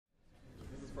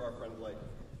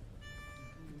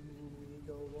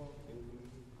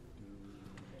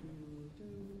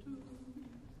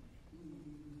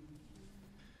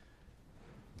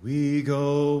We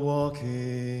go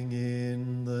walking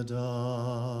in the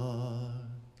dark.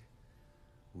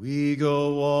 We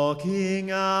go walking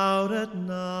out at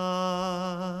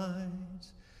night.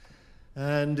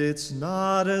 And it's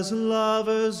not as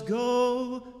lovers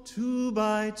go two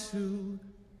by two,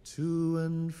 to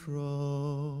and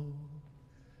fro,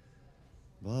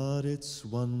 but it's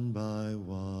one by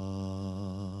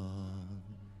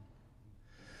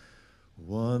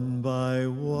one by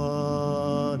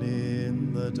one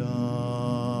in the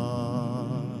dark.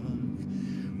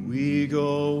 We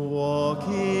go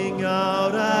walking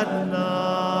out at night.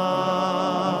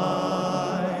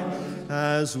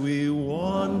 As we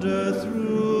wander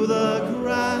through the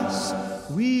grass,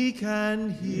 we can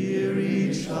hear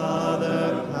each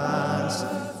other pass,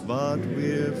 but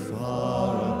we're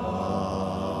far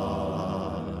apart,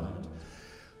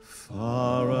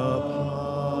 far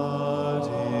apart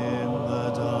in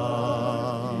the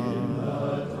dark.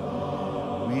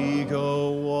 We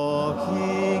go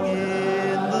walking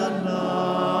in the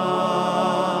night,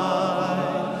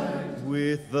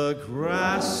 with the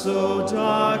grass so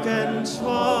dark and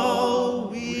tall,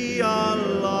 we are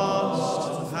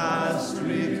lost past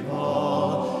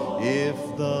recall if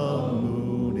the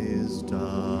moon is down.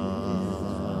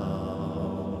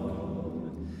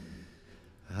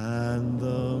 And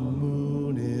the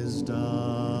moon is down.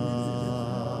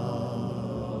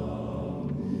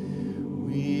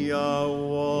 We are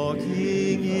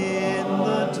walking in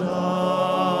the dark.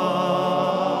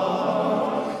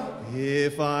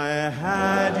 If I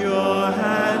had your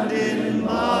hand in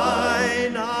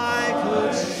mine, I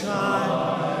could shine,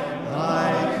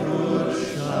 I could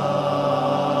shine.